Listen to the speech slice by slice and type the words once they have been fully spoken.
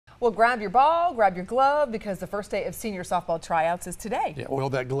Well, grab your ball, grab your glove, because the first day of senior softball tryouts is today. Yeah, oil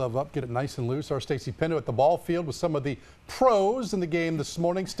that glove up, get it nice and loose. Our Stacy Pinto at the ball field with some of the pros in the game this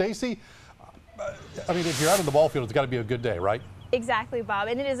morning. Stacy, I mean, if you're out on the ball field, it's got to be a good day, right? Exactly, Bob.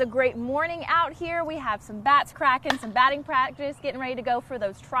 And it is a great morning out here. We have some bats cracking, some batting practice, getting ready to go for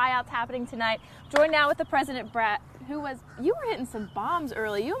those tryouts happening tonight. Joined now with the president, Brett, you were hitting some bombs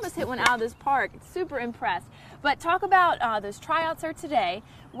early. You almost hit one out of this park. Super impressed. But talk about those tryouts are today.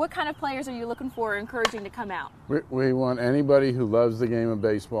 What kind of players are you looking for or encouraging to come out? We want anybody who loves the game of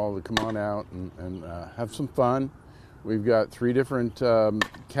baseball to come on out and have some fun. We've got 3 different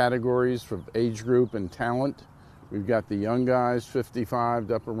categories for age group and talent. We've got the young guys,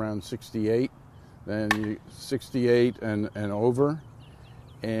 55 up around 68, then 68 and over.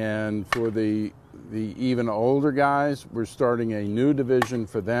 And for the even older guys, we're starting a new division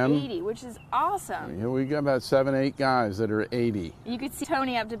for them. 80, which is awesome. Yeah, we got about 7, 8 guys that are 80. You could see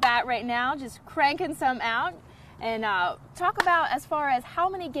Tony up to bat right now, just cranking some out. And talk about as far as how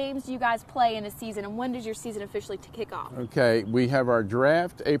many games do you guys play in a season, and when does your season officially kick off? Okay, we have our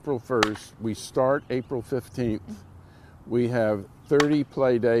draft April 1st. We start April 15th. We have 30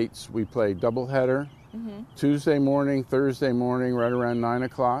 play dates. We play doubleheader, Tuesday morning, Thursday morning, right around 9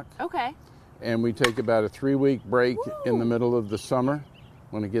 o'clock. Okay. And we take about a 3-week break in the middle of the summer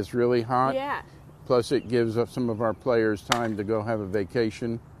when it gets really hot. Yeah. Plus it gives up some of our players time to go have a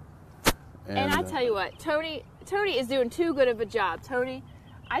vacation. And I tell you what, Tony is doing too good of a job. Tony,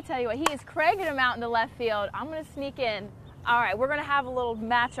 I tell you what, he is cranking them out in the left field. I'm going to sneak in. All right, we're going to have a little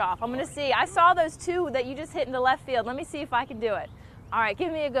match off. I'm going to see. I saw those 2 that you just hit in the left field. Let me see if I can do it. All right,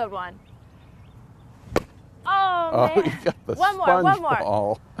 give me a good one. Oh, man. You got the one more.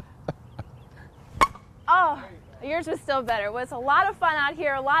 Ball. Oh, yours was still better. It was a lot of fun out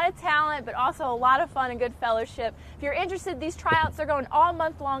here, a lot of talent, but also a lot of fun and good fellowship. If you're interested, these tryouts are going all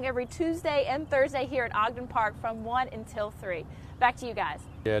month long, every Tuesday and Thursday here at Ogden Park from 1 until 3. Back to you guys.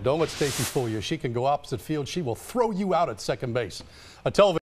 Yeah, don't let Stacy fool you. She can go opposite field. She will throw you out at second base. A television